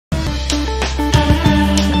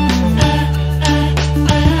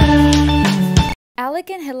Alec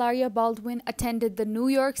and Hilaria Baldwin attended the New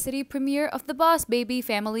York City premiere of the Boss Baby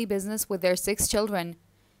family business with their 6 children.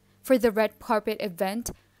 For the red carpet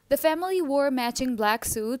event, the family wore matching black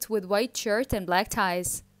suits with white shirts and black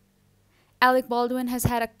ties. Alec Baldwin has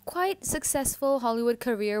had a quite successful Hollywood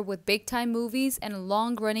career with big-time movies and a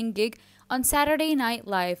long-running gig on Saturday Night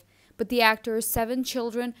Live, but the actor's 7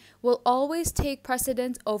 children will always take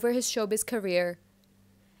precedence over his showbiz career.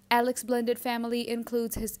 Alec's blended family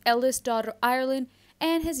includes his eldest daughter Ireland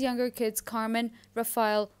and his younger kids Carmen,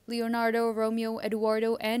 Rafael, Leonardo, Romeo,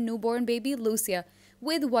 Eduardo, and newborn baby Lucia,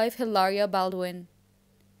 with wife Hilaria Baldwin.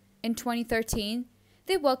 In 2013,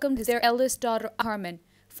 they welcomed their eldest daughter Carmen,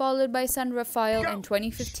 followed by son Rafael in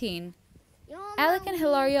 2015. Alec and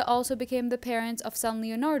Hilaria also became the parents of son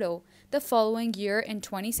Leonardo the following year in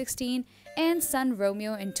 2016 and son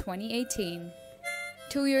Romeo in 2018.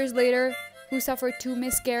 2 years later, who suffered 2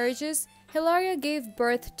 miscarriages, Hilaria gave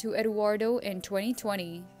birth to Eduardo in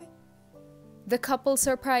 2020. The couple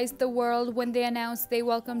surprised the world when they announced they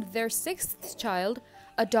welcomed their 6th child,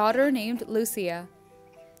 a daughter named Lucia.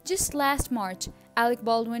 Just last March, Alec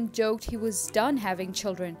Baldwin joked he was done having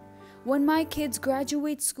children. "When my kids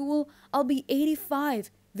graduate school, I'll be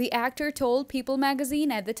 85, the actor told People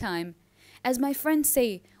magazine at the time. "As my friends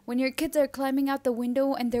say, when your kids are climbing out the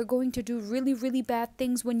window and they're going to do really bad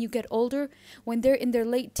things when you get older, when they're in their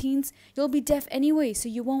late teens, you'll be deaf anyway, so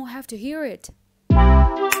you won't have to hear it."